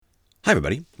Hi,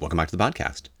 everybody. Welcome back to the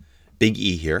podcast. Big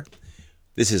E here.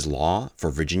 This is Law for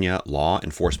Virginia Law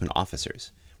Enforcement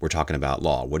Officers. We're talking about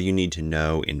law. What do you need to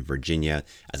know in Virginia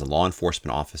as a law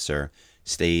enforcement officer,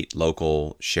 state,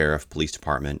 local, sheriff, police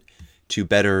department, to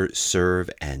better serve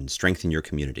and strengthen your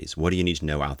communities? What do you need to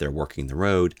know out there working the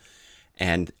road?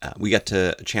 And we got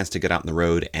a chance to get out on the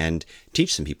road and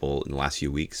teach some people in the last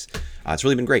few weeks. It's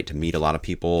really been great to meet a lot of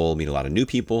people, meet a lot of new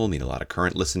people, meet a lot of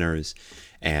current listeners,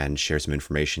 and share some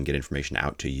information, get information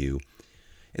out to you.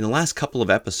 In the last couple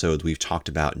of episodes, we've talked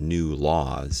about new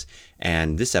laws.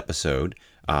 And this episode,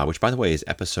 which by the way is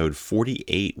episode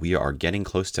 48, we are getting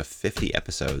close to 50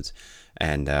 episodes.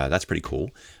 And that's pretty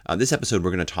cool. This episode, we're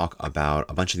going to talk about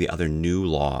a bunch of the other new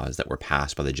laws that were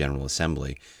passed by the General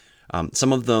Assembly.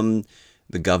 Some of them,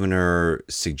 the governor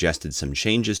suggested some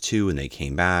changes to, and they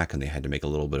came back and they had to make a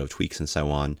little bit of tweaks and so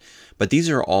on. But these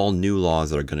are all new laws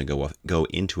that are going to go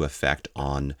into effect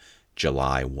on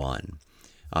July 1.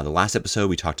 The last episode,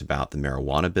 we talked about the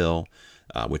marijuana bill,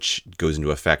 which goes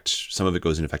into effect. Some of it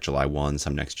goes into effect July 1,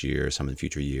 some next year, some in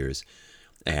future years.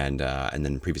 And then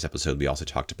in the previous episode, we also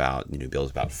talked about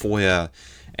bills about FOIA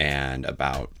and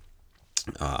about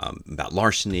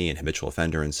larceny and habitual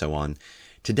offender and so on.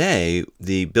 Today,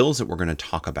 the bills that we're going to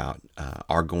talk about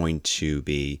are going to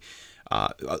be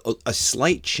a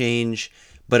slight change,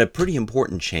 but a pretty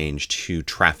important change to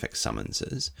traffic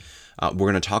summonses. We're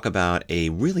going to talk about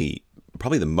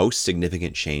probably the most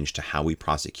significant change to how we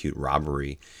prosecute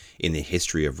robbery in the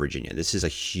history of Virginia. This is a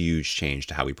huge change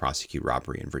to how we prosecute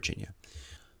robbery in Virginia.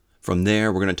 From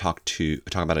there, we're going to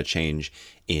talk about a change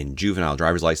in juvenile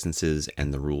driver's licenses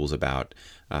and the rules about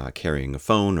carrying a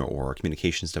phone or a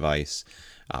communications device,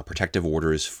 protective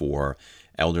orders for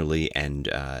elderly and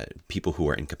people who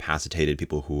are incapacitated,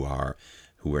 people who are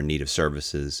in need of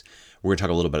services. We're going to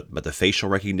talk a little bit about the facial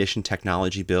recognition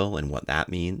technology bill and what that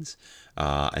means,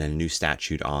 and a new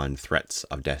statute on threats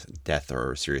of death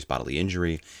or serious bodily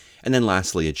injury, and then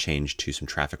lastly, a change to some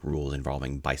traffic rules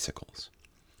involving bicycles.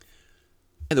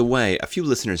 By the way, a few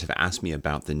listeners have asked me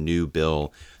about the new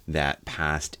bill that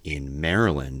passed in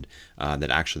Maryland, where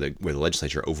the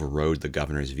legislature overrode the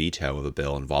governor's veto of a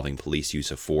bill involving police use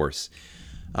of force.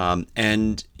 I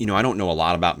don't know a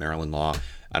lot about Maryland law.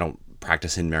 I don't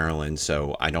practice in Maryland,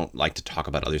 so I don't like to talk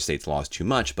about other states' laws too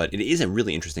much, but it is a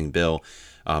really interesting bill,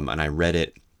 and I read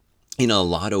it. In a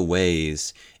lot of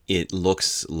ways, it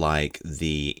looks like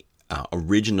the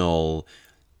original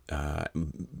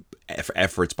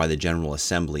efforts by the General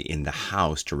Assembly in the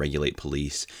House to regulate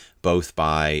police, both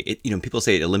by it. People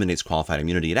say it eliminates qualified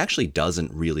immunity. It actually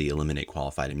doesn't really eliminate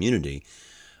qualified immunity.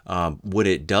 What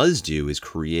it does do is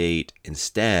create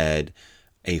instead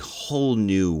a whole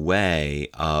new way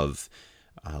of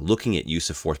looking at use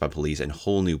of force by police and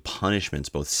whole new punishments,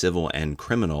 both civil and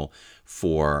criminal,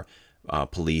 for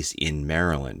police in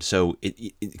Maryland. So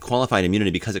qualified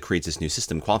immunity, because it creates this new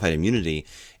system, qualified immunity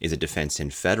is a defense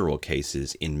in federal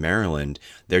cases. In Maryland,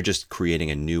 they're just creating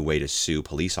a new way to sue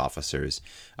police officers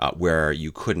where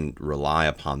you couldn't rely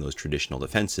upon those traditional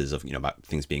defenses of, about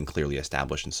things being clearly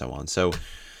established and so on. So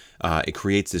it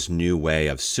creates this new way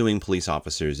of suing police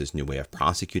officers, this new way of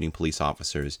prosecuting police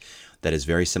officers that is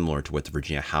very similar to what the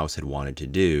Virginia House had wanted to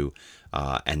do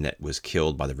and that was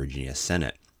killed by the Virginia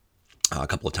Senate a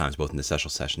couple of times, both in the special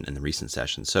session and the recent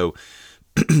session. So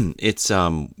it's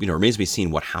remains to be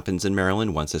seen what happens in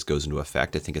Maryland once this goes into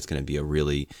effect. I think it's going to be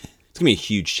a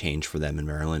huge change for them in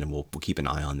Maryland, and we'll keep an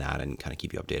eye on that and kind of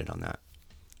keep you updated on that.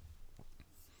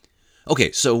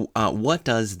 Okay, so what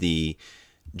does the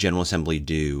General Assembly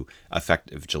do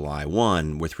effective July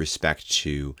 1 with respect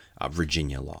to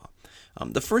Virginia law?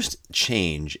 The first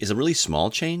change is a really small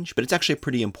change, but it's actually a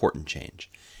pretty important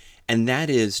change. And that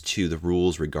is to the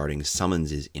rules regarding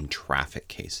summonses in traffic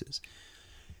cases.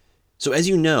 So as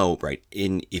you know, right,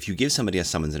 if you give somebody a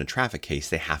summons in a traffic case,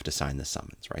 they have to sign the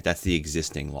summons, right? That's the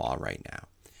existing law right now.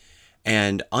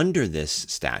 And under this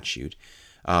statute,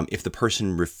 if the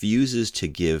person refuses to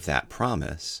give that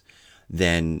promise,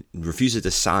 then refuses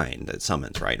to sign that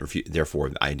summons, right?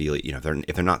 Therefore, ideally,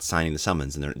 if they're not signing the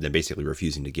summons and they're basically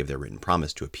refusing to give their written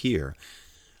promise to appear,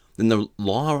 then the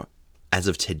law, as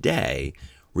of today,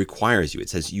 requires you. It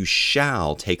says you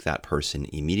shall take that person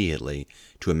immediately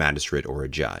to a magistrate or a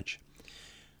judge.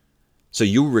 So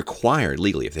you're required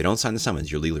legally, if they don't sign the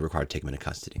summons, you're legally required to take them into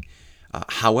custody.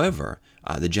 However,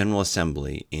 the General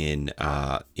Assembly in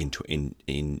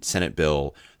Senate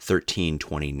Bill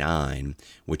 1329,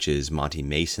 which is Monty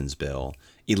Mason's bill,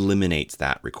 eliminates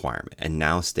that requirement and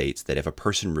now states that if a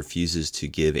person refuses to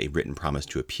give a written promise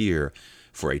to appear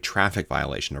for a traffic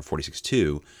violation or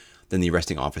 46.2, then the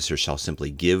arresting officer shall simply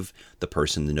give the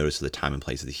person the notice of the time and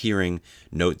place of the hearing,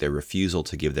 note their refusal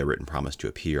to give their written promise to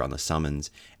appear on the summons,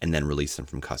 and then release them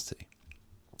from custody.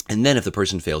 And then if the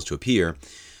person fails to appear,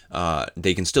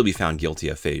 they can still be found guilty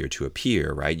of failure to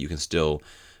appear, right? You can still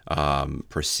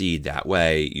proceed that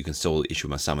way. You can still issue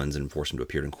them a summons and force them to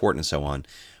appear in court and so on.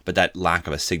 But that lack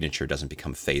of a signature doesn't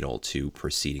become fatal to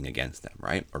proceeding against them,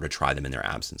 right? Or to try them in their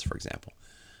absence, for example.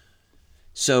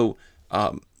 So,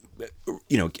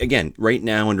 again, right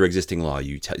now under existing law,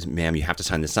 ma'am, you have to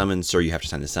sign the summons. Sir, you have to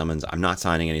sign the summons. I'm not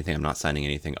signing anything. I'm not signing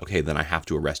anything. Okay, then I have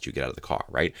to arrest you. Get out of the car,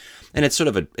 right? And it's sort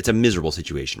of it's a miserable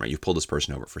situation, right? You've pulled this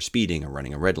person over for speeding or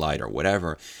running a red light or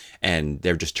whatever, and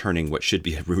they're just turning what should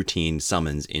be a routine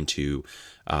summons into,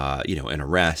 an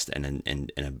arrest and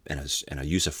a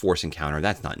use of force encounter.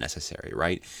 That's not necessary,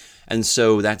 right? And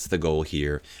so that's the goal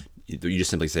here. You just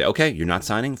simply say, okay, you're not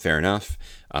signing, fair enough.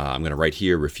 I'm going to write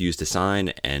here, refuse to sign,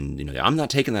 and I'm not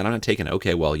taking that. I'm not taking it.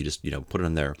 Okay, well, you just put it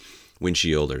on their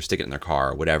windshield or stick it in their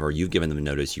car or whatever. You've given them a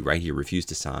notice. You write here, refuse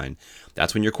to sign.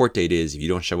 That's when your court date is. If you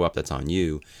don't show up, that's on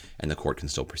you, and the court can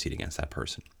still proceed against that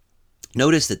person.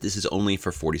 Notice that this is only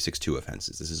for 46(2)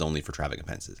 offenses. This is only for traffic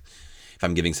offenses. If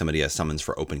I'm giving somebody a summons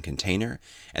for open container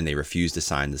and they refuse to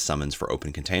sign the summons for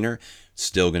open container,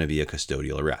 still going to be a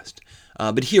custodial arrest.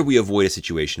 But here we avoid a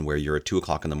situation where you're at 2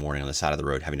 o'clock in the morning on the side of the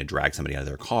road having to drag somebody out of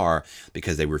their car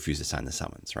because they refuse to sign the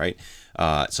summons, right?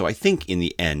 So I think in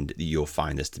the end, you'll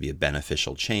find this to be a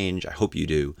beneficial change. I hope you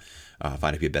do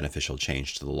find it to be a beneficial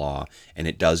change to the law. And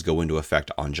it does go into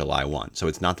effect on July 1. So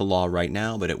it's not the law right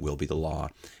now, but it will be the law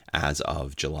as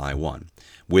of July 1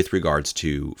 with regards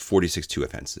to 46(2)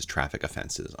 offenses, traffic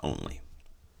offenses only.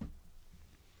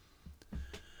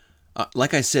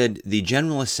 Like I said, the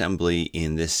General Assembly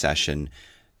in this session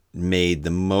made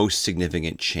the most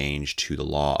significant change to the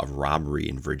law of robbery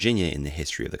in Virginia in the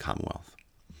history of the Commonwealth.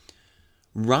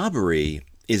 Robbery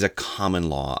is a common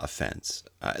law offense.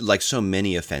 Like so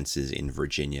many offenses in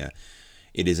Virginia,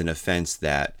 it is an offense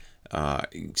that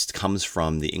comes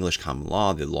from the English common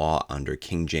law, the law under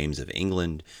King James of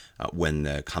England, when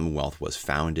the Commonwealth was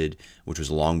founded, which was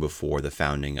long before the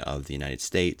founding of the United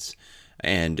States.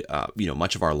 And,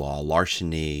 much of our law,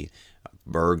 larceny,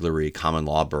 burglary, common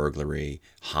law burglary,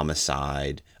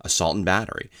 homicide, assault and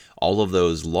battery, all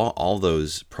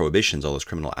those prohibitions, all those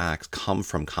criminal acts come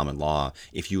from common law.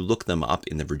 If you look them up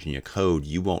in the Virginia Code,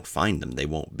 you won't find them. They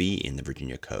won't be in the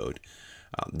Virginia Code.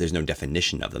 There's no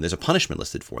definition of them. There's a punishment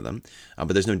listed for them,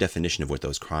 but there's no definition of what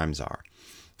those crimes are.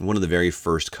 One of the very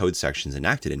first code sections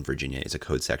enacted in Virginia is a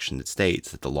code section that states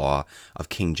that the law of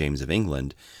King James of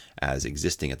England, as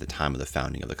existing at the time of the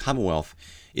founding of the Commonwealth,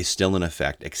 is still in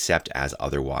effect except as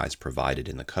otherwise provided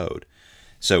in the code.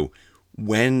 So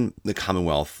when the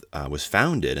Commonwealth was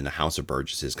founded and the House of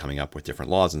Burgesses coming up with different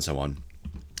laws and so on,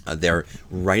 they're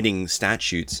writing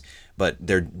statutes, but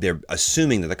they're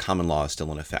assuming that the common law is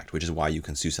still in effect, which is why you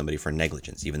can sue somebody for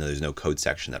negligence, even though there's no code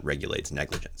section that regulates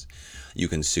negligence. You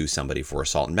can sue somebody for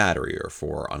assault and battery or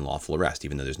for unlawful arrest,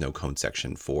 even though there's no code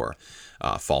section for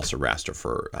false arrest or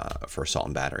for assault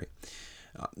and battery,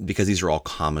 because these are all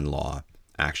common law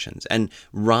actions. And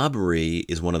robbery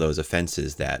is one of those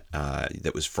offenses that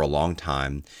was for a long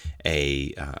time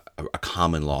a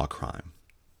common law crime.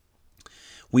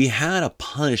 We had a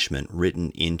punishment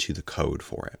written into the code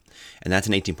for it, and that's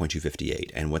in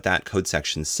 18.258. And what that code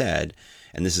section said,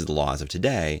 and this is the law as of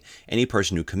today, any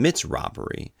person who commits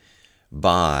robbery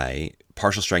by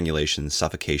partial strangulation,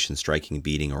 suffocation, striking,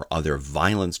 beating, or other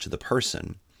violence to the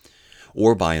person,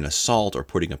 or by an assault or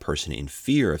putting a person in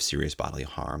fear of serious bodily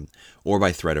harm, or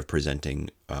by threat of presenting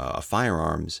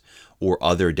firearms or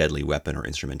other deadly weapon or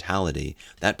instrumentality,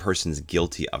 that person's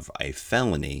guilty of a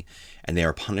felony, and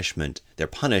they're punished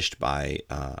by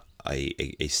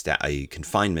a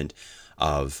confinement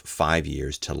of 5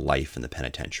 years to life in the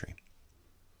penitentiary.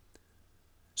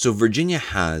 So Virginia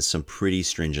has some pretty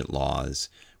stringent laws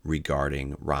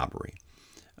regarding robbery.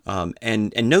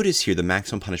 And notice here the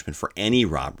maximum punishment for any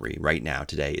robbery right now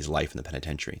today is life in the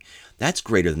penitentiary. That's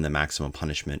greater than the maximum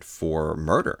punishment for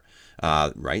murder,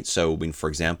 right? So, for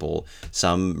example,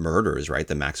 some murders, right,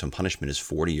 the maximum punishment is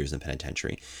 40 years in the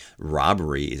penitentiary.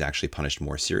 Robbery is actually punished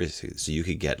more seriously. So you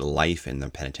could get life in the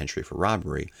penitentiary for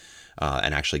robbery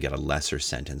and actually get a lesser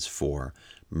sentence for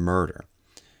murder.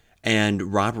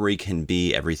 And robbery can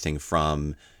be everything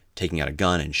from taking out a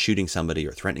gun and shooting somebody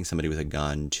or threatening somebody with a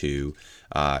gun to,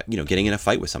 getting in a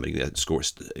fight with somebody,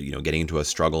 getting into a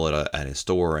struggle at a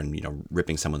store and,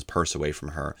 ripping someone's purse away from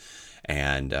her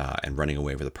and running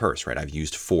away with the purse, right? I've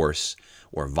used force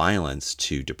or violence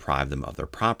to deprive them of their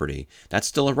property. That's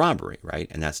still a robbery, right?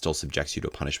 And that still subjects you to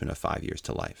a punishment of 5 years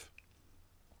to life.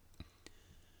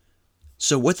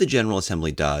 So what the General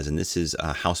Assembly does, and this is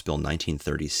House Bill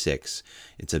 1936,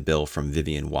 it's a bill from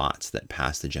Vivian Watts that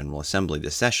passed the General Assembly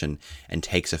this session and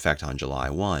takes effect on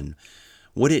July 1.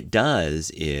 What it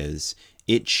does is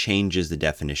it changes the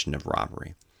definition of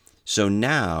robbery. So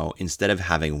now, instead of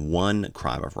having one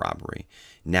crime of robbery,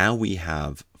 now we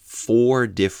have 4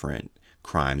 different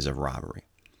crimes of robbery.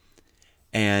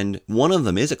 And one of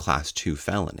them is a Class 2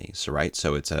 felony, so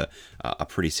it's a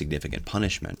pretty significant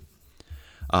punishment.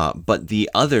 But the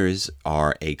others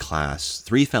are a Class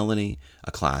 3 felony,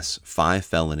 a Class 5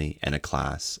 felony, and a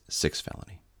Class 6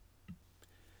 felony.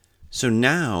 So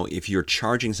now, if you're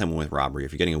charging someone with robbery,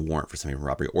 if you're getting a warrant for something for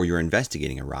robbery, or you're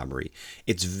investigating a robbery,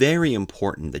 it's very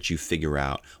important that you figure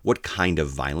out what kind of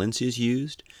violence is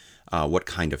used, what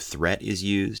kind of threat is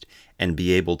used, and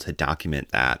be able to document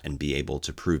that and be able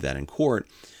to prove that in court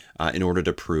in order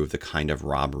to prove the kind of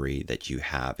robbery that you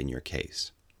have in your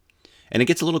case. And it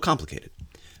gets a little complicated.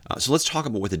 So let's talk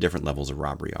about what the different levels of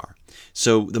robbery are.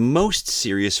 So the most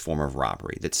serious form of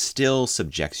robbery that still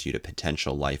subjects you to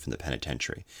potential life in the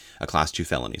penitentiary, a Class 2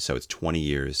 felony, so it's 20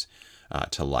 years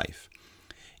to life,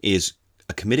 is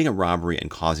committing a robbery and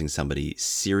causing somebody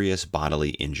serious bodily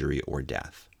injury or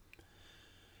death.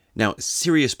 Now,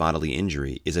 serious bodily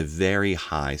injury is a very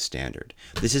high standard.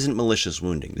 This isn't malicious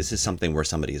wounding. This is something where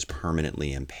somebody is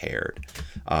permanently impaired.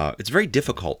 It's very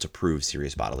difficult to prove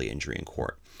serious bodily injury in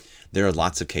court. There are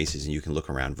lots of cases, and you can look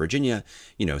around Virginia,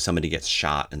 somebody gets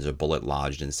shot and there's a bullet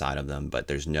lodged inside of them, but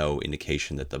there's no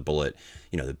indication that the bullet,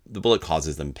 the bullet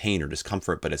causes them pain or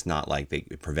discomfort, but it's not like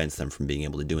it prevents them from being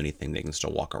able to do anything. They can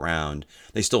still walk around.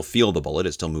 They still feel the bullet.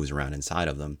 It still moves around inside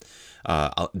of them.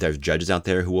 There's judges out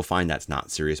there who will find that's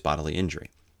not serious bodily injury,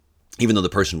 even though the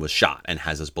person was shot and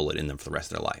has this bullet in them for the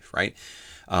rest of their life, right?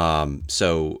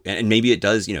 And maybe it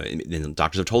does, and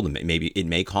doctors have told them maybe it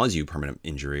may cause you permanent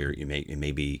injury, or it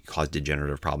may cause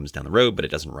degenerative problems down the road, but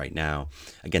it doesn't right now.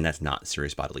 Again, that's not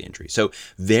serious bodily injury. So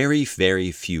very,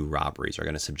 very few robberies are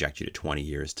going to subject you to 20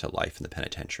 years to life in the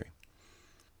penitentiary.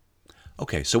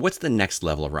 Okay, so what's the next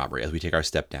level of robbery as we take our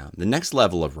step down? The next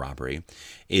level of robbery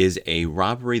is a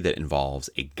robbery that involves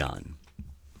a gun.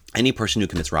 Any person who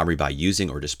commits robbery by using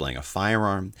or displaying a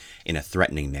firearm in a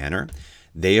threatening manner,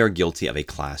 they are guilty of a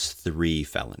Class 3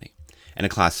 felony. And a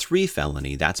Class 3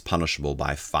 felony, that's punishable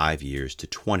by 5 years to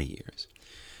 20 years.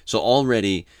 So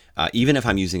already, even if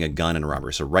I'm using a gun in a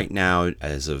robbery, so right now,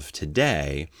 as of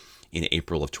today, in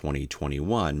April of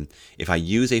 2021, if I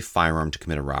use a firearm to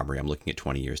commit a robbery, I'm looking at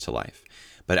 20 years to life.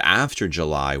 But after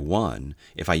July 1,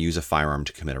 if I use a firearm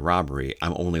to commit a robbery,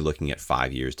 I'm only looking at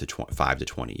 5 to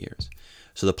 20 years.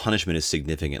 So the punishment is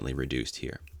significantly reduced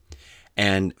here.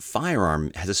 And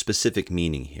firearm has a specific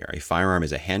meaning here. A firearm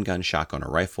is a handgun, shotgun, or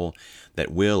rifle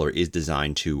that will or is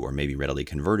designed to or may be readily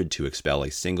converted to expel a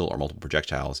single or multiple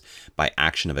projectiles by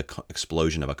action of an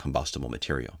explosion of a combustible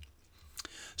material.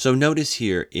 So notice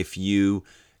here, if you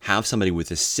have somebody with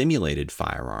a simulated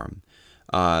firearm,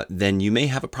 then you may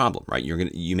have a problem, right?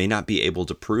 You may not be able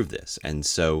to prove this. And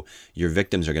so your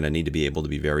victims are going to need to be able to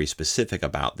be very specific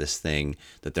about this thing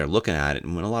that they're looking at.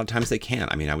 And when a lot of times they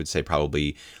can't. I mean, I would say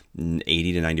probably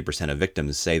 80 to 90% of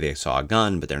victims say they saw a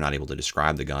gun, but they're not able to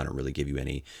describe the gun or really give you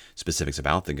any specifics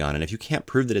about the gun. And if you can't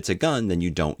prove that it's a gun, then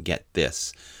you don't get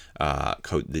this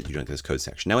code. You don't get this code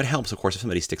section. Now, it helps, of course, if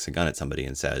somebody sticks a gun at somebody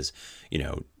and says,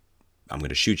 I'm going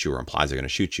to shoot you, or implies they're going to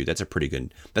shoot you. That's pretty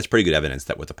good evidence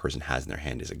that what the person has in their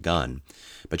hand is a gun.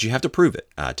 But you have to prove it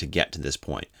to get to this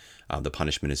point. The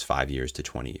punishment is 5 years to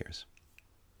 20 years.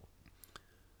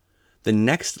 The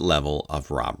next level of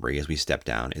robbery, as we step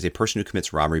down, is a person who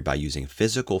commits robbery by using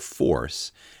physical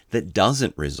force that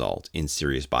doesn't result in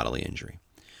serious bodily injury,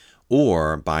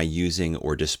 or by using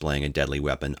or displaying a deadly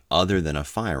weapon other than a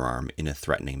firearm in a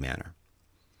threatening manner.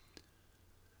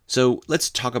 So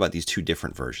let's talk about these two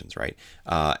different versions, right?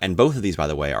 And both of these, by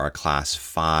the way, are a Class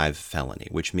 5 felony,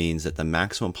 which means that the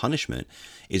maximum punishment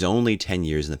is only 10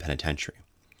 years in the penitentiary.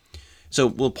 So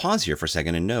we'll pause here for a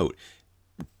second and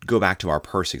go back to our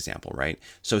purse example, right?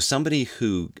 So somebody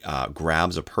who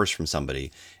grabs a purse from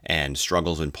somebody and is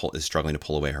struggling to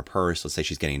pull away her purse. Let's say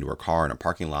she's getting into her car in a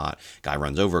parking lot. Guy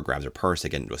runs over, grabs her purse. They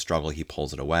get into a struggle. He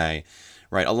pulls it away.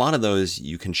 Right, a lot of those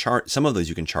you can charge. Some of those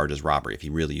you can charge as robbery if he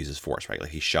really uses force. Right, like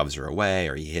he shoves her away,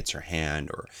 or he hits her hand,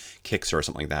 or kicks her, or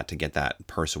something like that to get that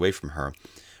purse away from her.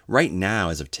 Right now,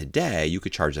 as of today, you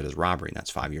could charge that as robbery, and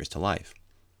that's 5 years to life.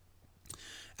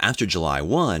 After July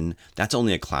 1, that's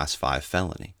only a Class 5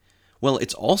 felony. Well,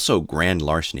 it's also grand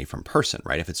larceny from person,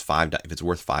 right? If it's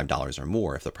worth $5 or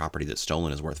more, if the property that's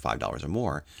stolen is worth $5 or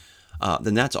more,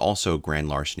 then that's also grand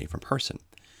larceny from person.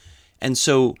 And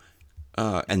so.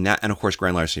 And of course,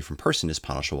 grand larceny from person is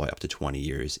punishable by up to 20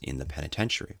 years in the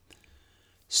penitentiary.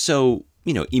 So,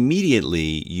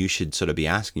 immediately you should sort of be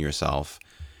asking yourself,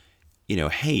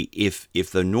 hey,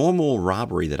 if the normal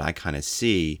robbery that I kind of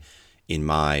see in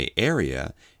my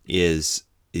area is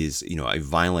a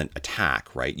violent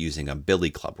attack, right, using a billy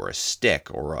club or a stick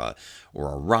or a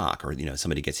rock, or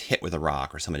somebody gets hit with a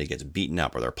rock, or somebody gets beaten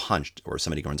up, or they're punched, or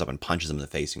somebody runs up and punches them in the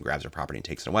face and grabs their property and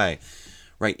takes it away,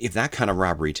 right? If that kind of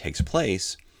robbery takes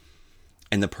place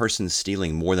and the person's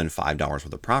stealing more than $5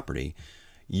 worth of property,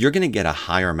 you're going to get a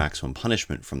higher maximum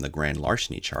punishment from the grand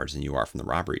larceny charge than you are from the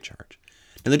robbery charge.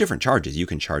 And the different charges, you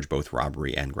can charge both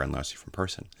robbery and grand larceny from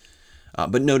person.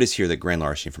 But notice here that grand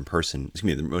larceny from person,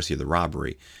 mostly the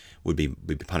robbery, would be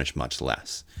punished much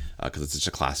less because it's just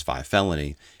a class 5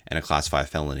 felony, and a class 5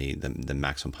 felony, the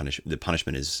maximum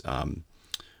punishment is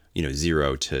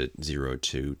 0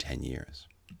 to 10 years.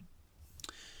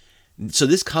 So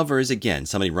this covers, again,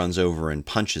 somebody runs over and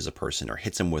punches a person, or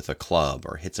hits him with a club,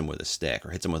 or hits him with a stick, or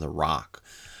hits him with a rock,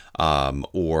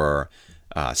 or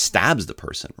stabs the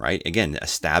person, right? Again, a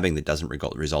stabbing that doesn't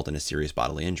result in a serious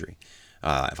bodily injury.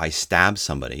 If I stab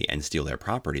somebody and steal their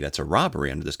property, that's a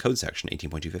robbery under this code section,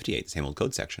 18.258, the same old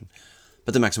code section.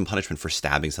 But the maximum punishment for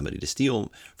stabbing somebody to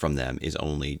steal from them is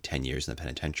only 10 years in the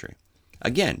penitentiary.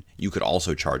 Again, you could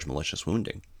also charge malicious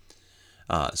wounding.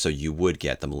 So you would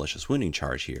get the malicious wounding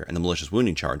charge here, and the malicious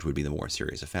wounding charge would be the more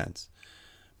serious offense.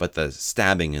 But the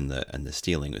stabbing and the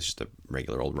stealing is just a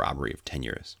regular old robbery of 10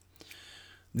 years.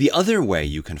 The other way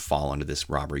you can fall under this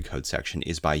robbery code section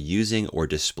is by using or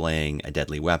displaying a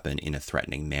deadly weapon in a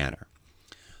threatening manner.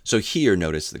 So here,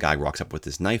 notice the guy walks up with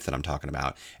this knife that I'm talking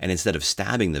about, and instead of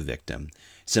stabbing the victim,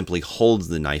 simply holds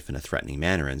the knife in a threatening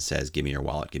manner and says, "Give me your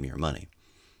wallet, give me your money."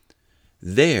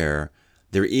 There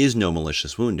is no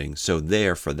malicious wounding, so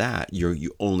for that,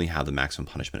 you only have the maximum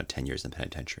punishment of 10 years in the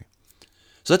penitentiary.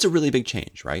 So that's a really big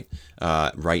change, right?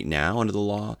 Right now, under the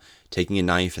law, taking a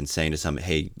knife and saying to somebody,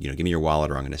 "Hey, give me your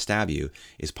wallet or I'm going to stab you,"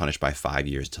 is punished by 5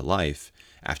 years to life.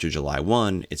 After July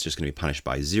 1, it's just going to be punished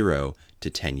by 0 to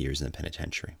 10 years in the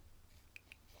penitentiary.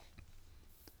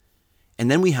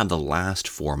 And then we have the last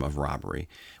form of robbery,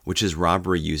 which is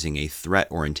robbery using a threat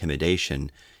or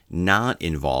intimidation not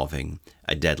involving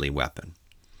a deadly weapon.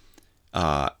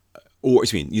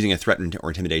 Using a threat or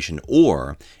intimidation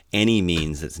or any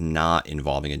means that's not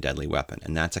involving a deadly weapon,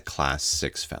 and that's a class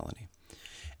 6 felony.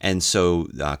 And so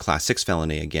class 6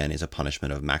 felony, again, is a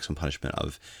maximum punishment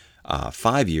of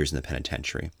 5 years in the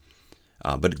penitentiary,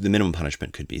 but the minimum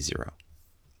punishment could be 0.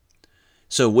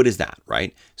 So what is that,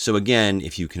 right? So again,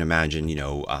 if you can imagine,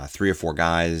 3 or 4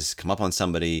 guys come up on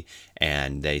somebody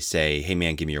and they say, "Hey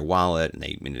man, give me your wallet," and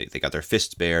they got their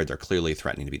fists bared. They're clearly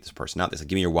threatening to beat this person up. They say,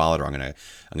 "Give me your wallet, or I'm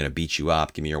gonna beat you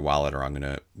up. Give me your wallet, or I'm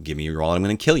gonna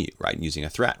kill you," right? Using a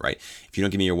threat, right? "If you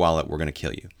don't give me your wallet, we're gonna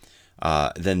kill you."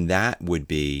 Then that would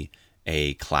be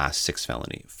a class 6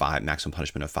 felony, maximum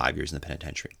punishment of 5 years in the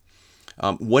penitentiary.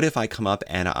 What if I come up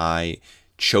and I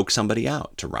choke somebody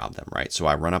out to rob them, right? So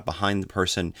I run up behind the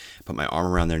person, put my arm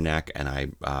around their neck, and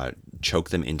I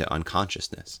choke them into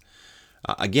unconsciousness.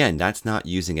 Again, that's not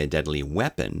using a deadly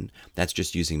weapon. That's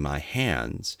just using my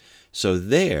hands. So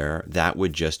that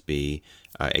would just be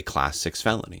a class 6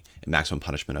 felony, a maximum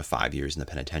punishment of 5 years in the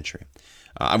penitentiary.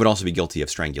 I would also be guilty of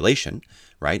strangulation,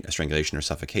 right? A strangulation or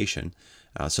suffocation.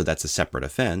 So that's a separate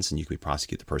offense, and you could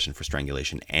prosecute the person for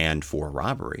strangulation and for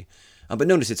robbery. But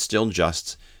notice it's still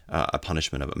just a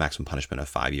maximum punishment of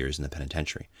 5 years in the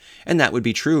penitentiary. And that would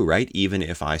be true, right? Even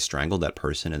if I strangled that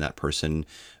person and that person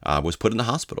was put in the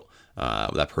hospital,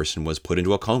 that person was put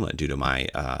into a coma due to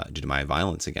my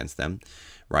violence against them,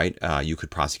 right? You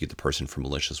could prosecute the person for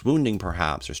malicious wounding,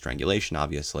 perhaps, or strangulation,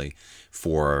 obviously,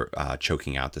 for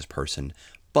choking out this person.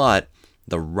 But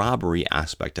the robbery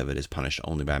aspect of it is punished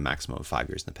only by a maximum of 5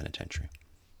 years in the penitentiary.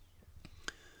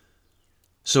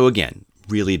 So again,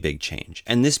 really big change.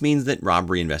 And this means that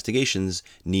robbery investigations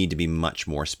need to be much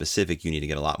more specific. You need to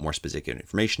get a lot more specific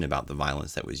information about the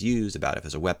violence that was used, about if it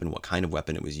was a weapon, what kind of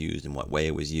weapon it was used, and what way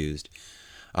it was used.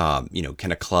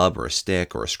 Can a club or a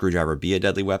stick or a screwdriver be a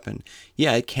deadly weapon?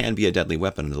 Yeah, it can be a deadly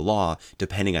weapon under the law,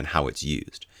 depending on how it's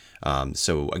used.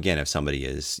 So again, if somebody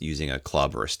is using a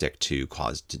club or a stick to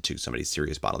cause to somebody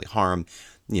serious bodily harm,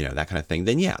 that kind of thing,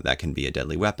 then yeah, that can be a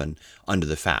deadly weapon under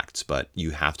the facts. But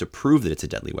you have to prove that it's a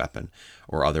deadly weapon,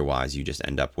 or otherwise you just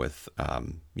end up with,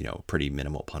 pretty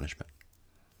minimal punishment.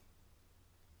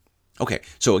 Okay,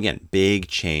 so again, big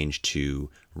change to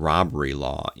robbery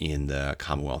law in the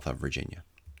Commonwealth of Virginia.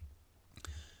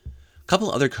 A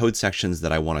couple other code sections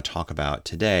that I want to talk about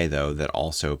today, though, that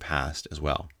also passed as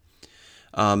well.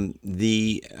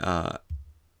 The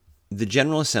the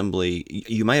General Assembly,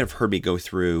 you might have heard me go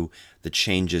through the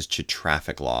changes to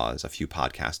traffic laws a few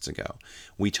podcasts ago.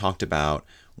 We talked about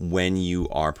when you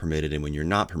are permitted and when you're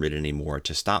not permitted anymore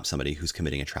to stop somebody who's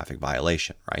committing a traffic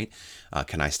violation, right?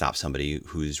 Can I stop somebody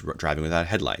who's driving without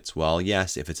headlights? Well,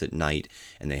 yes, if it's at night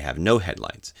and they have no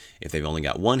headlights. If they've only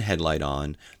got one headlight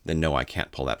on, then no, I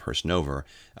can't pull that person over.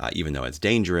 Even though it's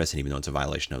dangerous and even though it's a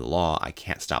violation of the law, I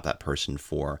can't stop that person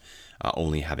for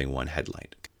only having one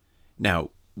headlight.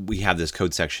 Now, we have this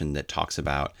code section that talks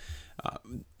about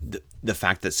the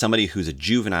fact that somebody who's a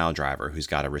juvenile driver who's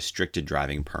got a restricted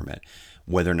driving permit,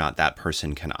 whether or not that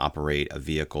person can operate a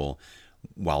vehicle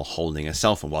while holding a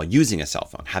cell phone, while using a cell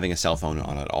phone, having a cell phone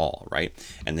on at all, right?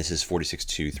 And this is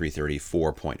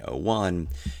 462334.01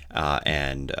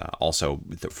 and also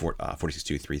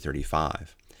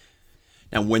 462335.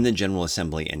 Now, when the General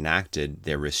Assembly enacted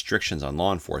their restrictions on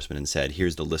law enforcement and said,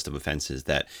 here's the list of offenses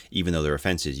that, even though they're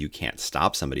offenses, you can't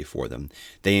stop somebody for them,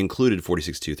 they included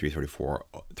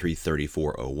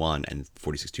 462334.01 and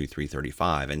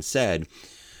 462335 and said,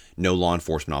 no law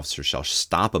enforcement officer shall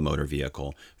stop a motor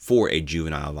vehicle for a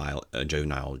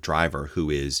juvenile driver who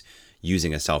is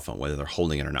using a cell phone, whether they're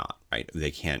holding it or not, right?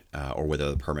 They can't, or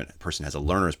whether the person has a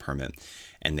learner's permit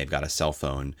and they've got a cell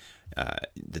phone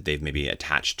that they've maybe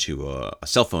attached to a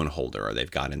cell phone holder or they've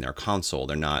got in their console.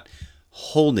 They're not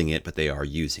holding it, but they are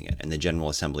using it. And the General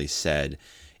Assembly said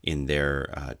in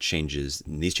their changes,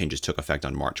 and these changes took effect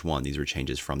on March 1. These were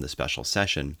changes from the special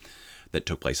session that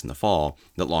took place in the fall,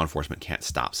 that law enforcement can't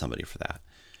stop somebody for that.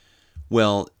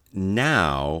 Well,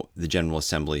 now the General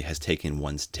Assembly has taken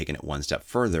it one step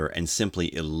further and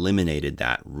simply eliminated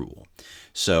that rule.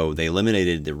 So they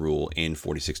eliminated the rule in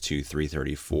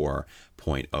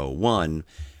 462334.01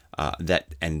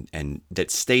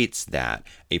 that states that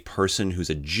a person who's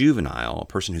a juvenile, a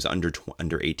person who's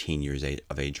under 18 years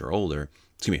of age or older,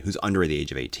 who's under the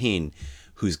age of 18,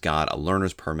 who's got a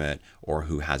learner's permit or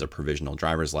who has a provisional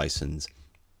driver's license,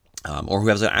 or who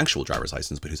has an actual driver's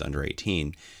license but who's under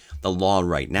 18, the law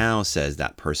right now says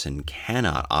that person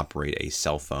cannot operate a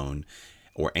cell phone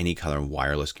or any kind of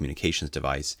wireless communications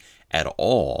device at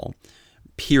all,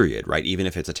 period, right? Even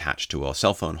if it's attached to a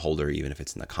cell phone holder, even if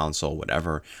it's in the console,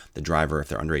 whatever, the driver, if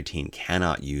they're under 18,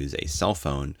 cannot use a cell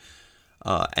phone.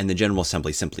 And the General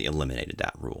Assembly simply eliminated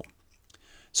that rule.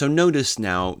 So notice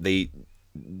now that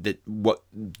what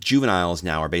juveniles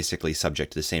now are basically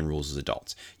subject to the same rules as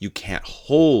adults. You can't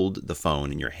hold the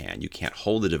phone in your hand. You can't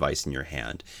hold the device in your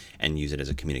hand and use it as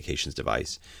a communications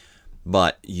device.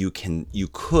 But you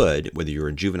could, whether you're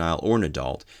a juvenile or an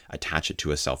adult, attach it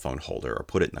to a cell phone holder or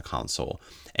put it in the console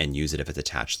and use it if it's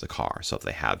attached to the car. So if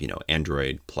they have,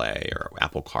 Android Play or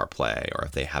Apple CarPlay, or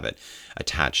if they have it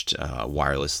attached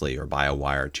wirelessly or by a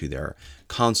wire to their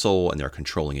console and they're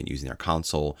controlling it using their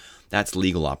console, that's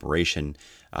legal operation.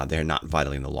 They're not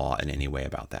violating the law in any way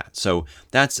about that. So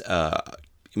that's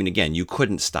again, you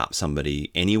couldn't stop somebody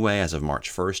anyway as of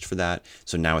March 1st for that,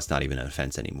 so now it's not even an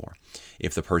offense anymore.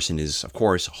 If the person is, of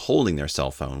course, holding their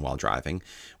cell phone while driving,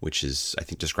 which is, I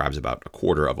think, describes about a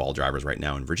quarter of all drivers right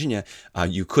now in Virginia,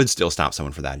 you could still stop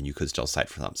someone for that, and you could still cite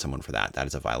someone for that. That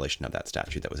is a violation of that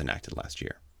statute that was enacted last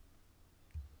year.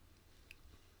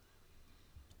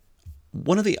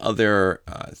 One of the other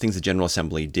things the General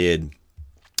Assembly did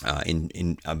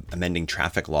in amending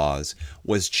traffic laws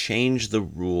was change the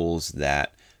rules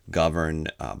that govern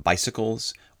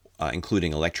bicycles,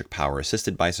 including electric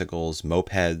power-assisted bicycles,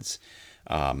 mopeds,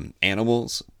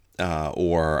 animals,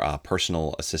 or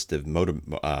personal assistive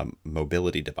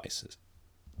mobility devices.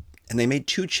 And they made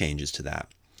two changes to that.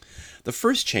 The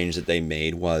first change that they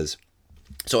made was,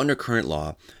 so under current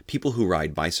law, people who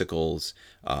ride bicycles,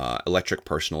 electric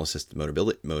personal assisted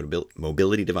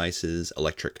mobility devices,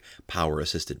 electric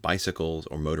power-assisted bicycles,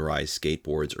 or motorized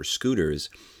skateboards or scooters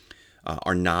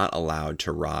are not allowed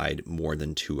to ride more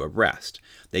than two abreast.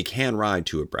 They can ride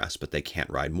two abreast, but they can't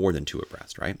ride more than two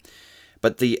abreast, right?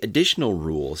 But the additional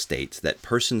rule states that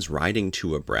persons riding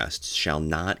two abreast shall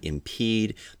not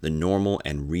impede the normal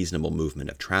and reasonable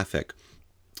movement of traffic,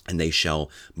 and they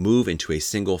shall move into a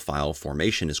single file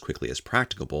formation as quickly as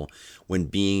practicable when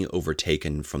being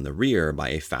overtaken from the rear by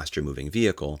a faster moving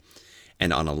vehicle,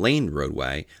 and on a laned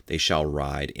roadway they shall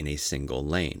ride in a single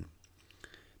lane.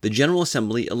 The General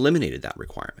Assembly eliminated that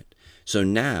requirement. So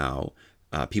now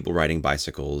people riding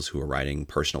bicycles, who are riding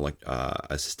personal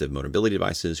assistive mobility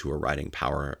devices, who are riding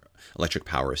electric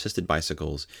power assisted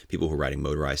bicycles, people who are riding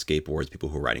motorized skateboards, people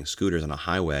who are riding scooters on a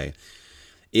highway,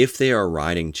 if they are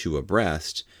riding two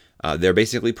abreast, they're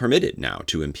basically permitted now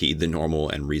to impede the normal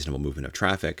and reasonable movement of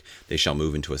traffic. They shall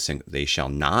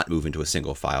not move into a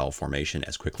single file formation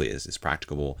as quickly as is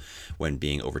practicable when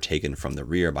being overtaken from the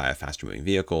rear by a faster moving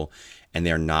vehicle, and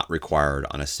they are not required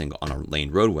on a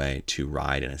lane roadway to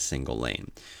ride in a single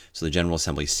lane. So the General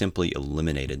Assembly simply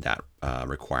eliminated that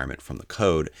requirement from the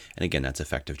code, and again, that's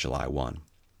effective July 1.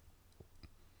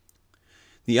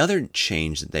 The other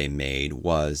change that they made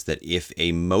was that if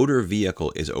a motor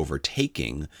vehicle is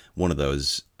overtaking one of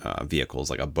those vehicles,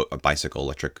 like a bicycle,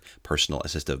 electric personal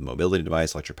assistive mobility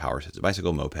device, electric power assisted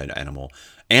bicycle, moped,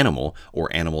 animal,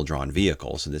 or animal-drawn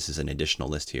vehicle, so this is an additional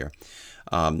list here.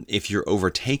 If you're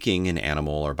overtaking an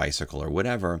animal or bicycle or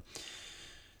whatever,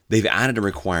 they've added a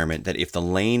requirement that if the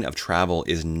lane of travel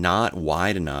is not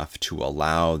wide enough to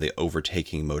allow the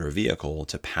overtaking motor vehicle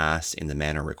to pass in the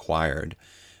manner required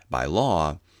by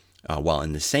law while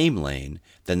in the same lane,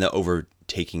 then the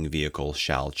overtaking vehicle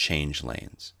shall change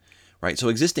lanes. Right? So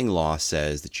existing law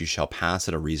says that you shall pass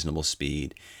at a reasonable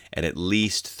speed at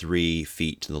least 3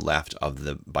 feet to the left of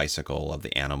the bicycle, of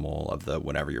the animal, of the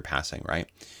whatever you're passing, right?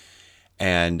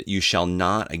 And you shall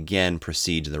not again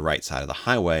proceed to the right side of the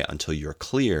highway until you're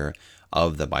clear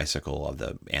of the bicycle, of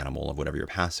the animal, of whatever you're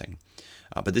passing.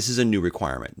 But this is a new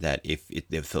requirement that if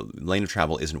the lane of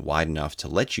travel isn't wide enough to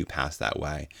let you pass that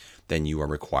way, then you are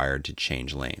required to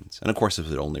change lanes. And of course, this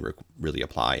would only really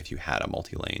apply if you had a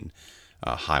multi-lane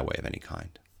highway of any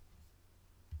kind.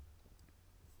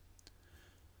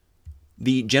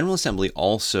 The General Assembly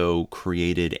also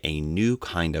created a new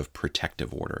kind of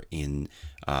protective order in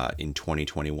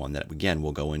 2021 that again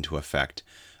will go into effect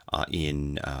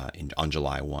on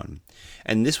July 1.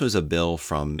 And this was a bill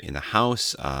in the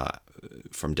House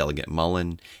from Delegate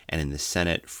Mullen and in the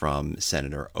Senate from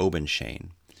Senator Obenshain.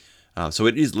 So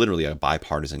it is literally a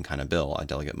bipartisan kind of bill.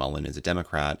 Delegate Mullen is a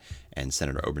Democrat and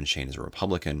Senator Obenshain is a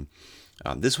Republican.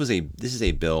 This is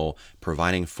a bill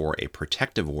providing for a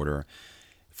protective order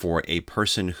for a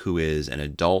person who is an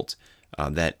adult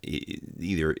that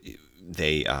either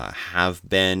they have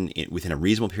been within a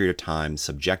reasonable period of time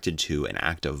subjected to an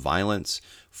act of violence,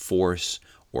 force,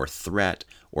 or threat,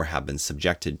 or have been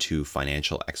subjected to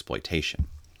financial exploitation.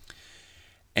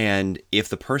 And if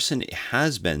the person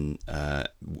has been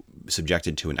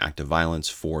subjected to an act of violence,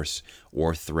 force,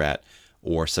 or threat,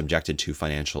 or subjected to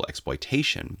financial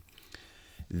exploitation,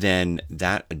 then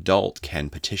that adult can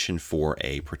petition for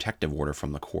a protective order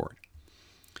from the court.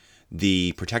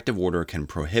 The protective order can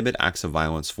prohibit acts of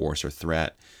violence, force, or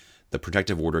threat. The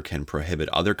protective order can prohibit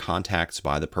other contacts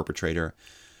by the perpetrator.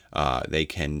 They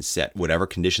can set whatever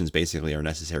conditions basically are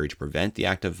necessary to prevent the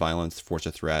act of violence, force,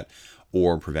 or threat,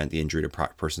 or prevent the injury to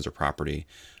persons or property,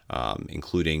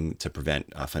 including to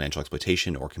prevent financial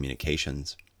exploitation or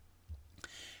communications.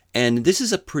 And this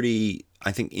is a pretty,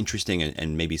 I think, interesting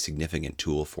and maybe significant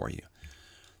tool for you.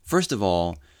 First of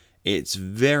all, it's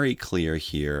very clear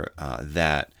here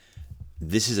that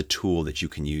this is a tool that you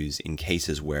can use in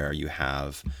cases where you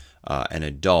have an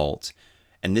adult,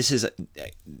 and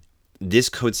this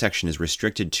code section is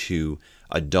restricted to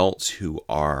adults who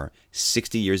are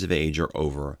 60 years of age or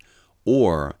over,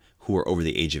 or who are over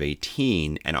the age of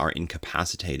 18 and are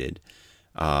incapacitated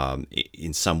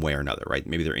in some way or another, right?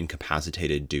 Maybe they're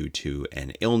incapacitated due to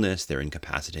an illness, they're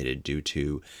incapacitated due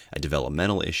to a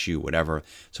developmental issue, whatever.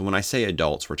 So when I say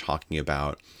adults, we're talking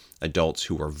about adults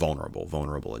who are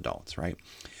vulnerable adults, right?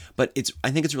 But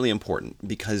I think it's really important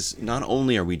because not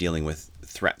only are we dealing with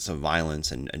threats of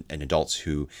violence and adults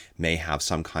who may have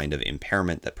some kind of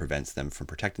impairment that prevents them from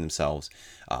protecting themselves,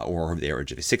 or they're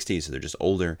age of 60, so they're just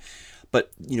older.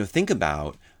 But think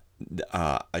about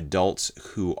adults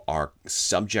who are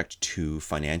subject to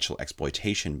financial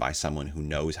exploitation by someone who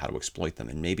knows how to exploit them,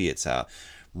 and maybe it's a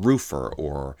roofer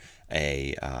or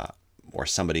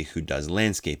somebody who does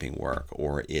landscaping work,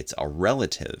 or it's a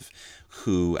relative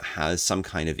who has some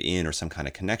kind of or some kind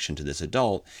of connection to this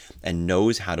adult and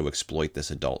knows how to exploit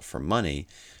this adult for money.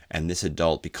 And this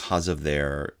adult, because of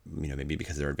their, maybe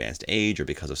because of their advanced age or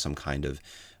because of some kind of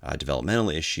developmental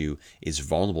issue, is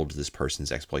vulnerable to this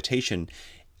person's exploitation.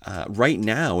 Right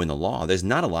now in the law, there's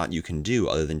not a lot you can do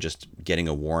other than just getting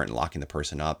a warrant and locking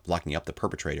up the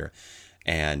perpetrator,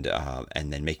 and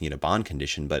then making it a bond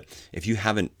condition. But if you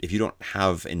don't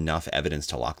have enough evidence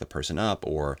to lock the person up,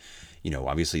 or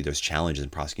obviously there's challenges in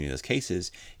prosecuting those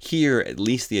cases, here at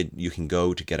least you can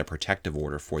go to get a protective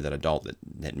order for that adult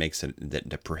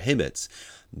that prohibits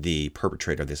the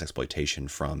perpetrator of this exploitation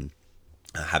from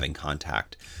having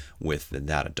contact with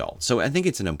that adult. So I think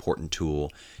it's an important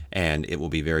tool, and it will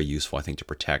be very useful, I think, to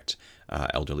protect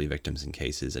elderly victims in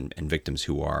cases and victims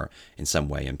who are in some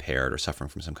way impaired or suffering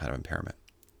from some kind of impairment.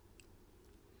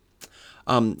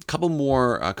 Couple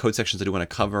more code sections I do want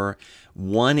to cover.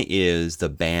 One is the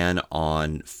ban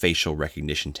on facial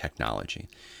recognition technology.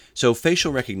 So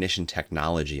facial recognition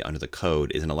technology under the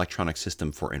code is an electronic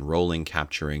system for enrolling,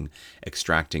 capturing,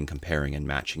 extracting, comparing, and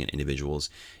matching an individual's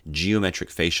geometric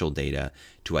facial data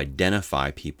to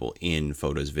identify people in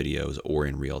photos, videos, or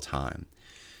in real time.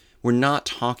 We're not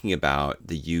talking about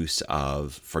the use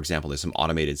of, for example, there's some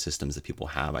automated systems that people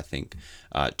have, I think,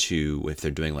 if they're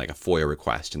doing like a FOIA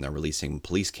request and they're releasing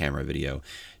police camera video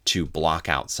to block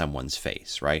out someone's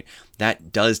face, right?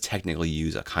 That does technically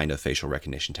use a kind of facial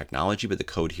recognition technology, but the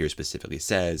code here specifically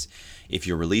says if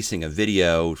you're releasing a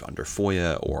video under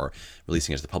FOIA or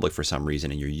releasing it to the public for some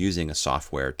reason and you're using a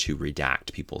software to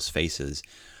redact people's faces,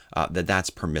 that's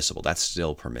permissible. That's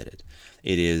still permitted.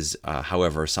 It is,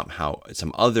 however, somehow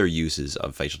some other uses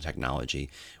of facial technology,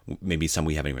 maybe some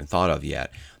we haven't even thought of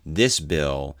yet. This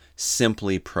bill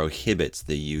simply prohibits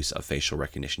the use of facial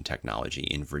recognition technology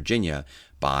in Virginia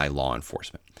by law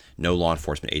enforcement. No law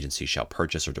enforcement agency shall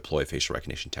purchase or deploy facial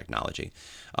recognition technology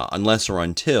unless or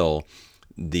until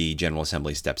the General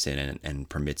Assembly steps in and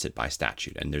permits it by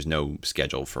statute. And there's no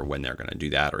schedule for when they're going to do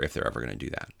that or if they're ever going to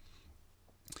do that.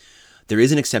 There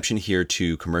is an exception here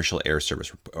to commercial air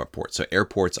service reports. So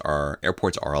airports are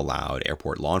allowed,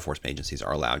 airport law enforcement agencies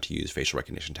are allowed to use facial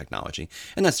recognition technology,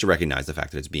 and that's to recognize the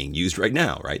fact that it's being used right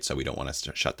now, right? So we don't want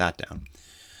to shut that down.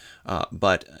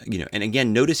 But and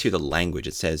again, notice here the language.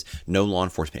 It says no law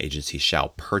enforcement agency shall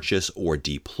purchase or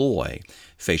deploy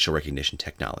facial recognition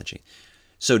technology.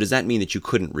 So does that mean that you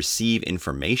couldn't receive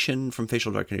information from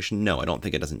facial recognition? No, I don't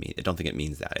think it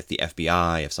means that. If the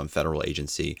FBI, if some federal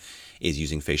agency is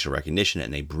using facial recognition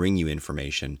and they bring you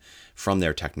information from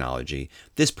their technology,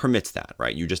 this permits that,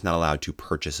 right? You're just not allowed to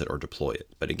purchase it or deploy it.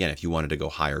 But again, if you wanted to go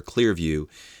hire Clearview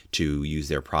to use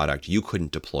their product, you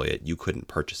couldn't deploy it, you couldn't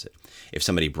purchase it. If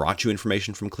somebody brought you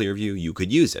information from Clearview, you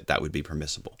could use it. That would be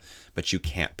permissible. But you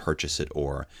can't purchase it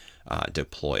or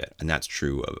deploy it. And that's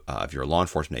true of if you're a law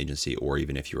enforcement agency or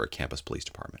even if you're a campus police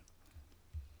department.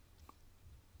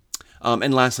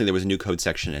 And lastly, there was a new code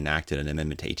section enacted, an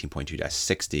amendment to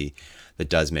 18.2-60 that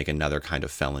does make another kind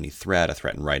of felony threat, a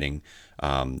threat in writing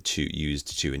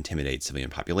used to intimidate civilian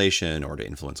population or to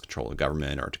influence control of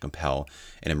government or to compel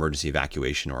an emergency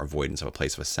evacuation or avoidance of a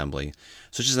place of assembly.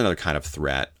 So it's just another kind of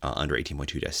threat under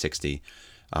 18.2-60.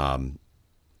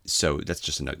 So that's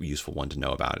just a useful one to know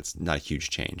about. It's not a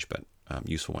huge change, but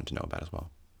useful one to know about as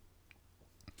well.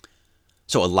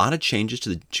 So a lot of changes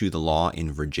to the law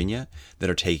in Virginia that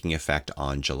are taking effect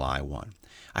on July 1.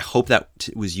 I hope that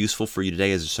was useful for you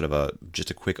today as sort of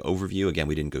just a quick overview. Again,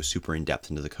 we didn't go super in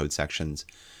depth into the code sections.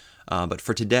 But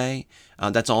for today,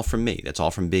 that's all from me. That's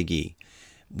all from Big E.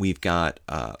 We've got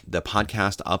the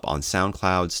podcast up on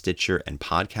SoundCloud, Stitcher, and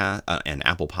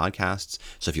Apple Podcasts.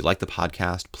 So if you like the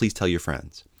podcast, please tell your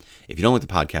friends. If you don't like the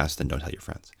podcast, then don't tell your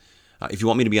friends. If you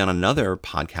want me to be on another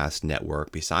podcast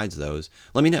network besides those,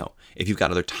 let me know. If you've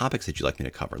got other topics that you'd like me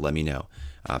to cover, let me know.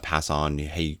 Pass on,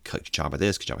 hey, could you talk about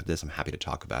this? Could you talk about this? I'm happy to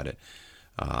talk about it.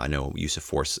 I know use of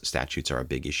force statutes are a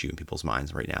big issue in people's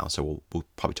minds right now, so we'll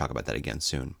probably talk about that again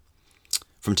soon.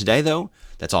 From today, though,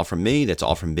 that's all from me. That's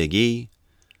all from Big E.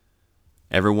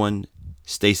 Everyone,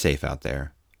 stay safe out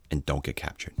there and don't get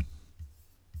captured.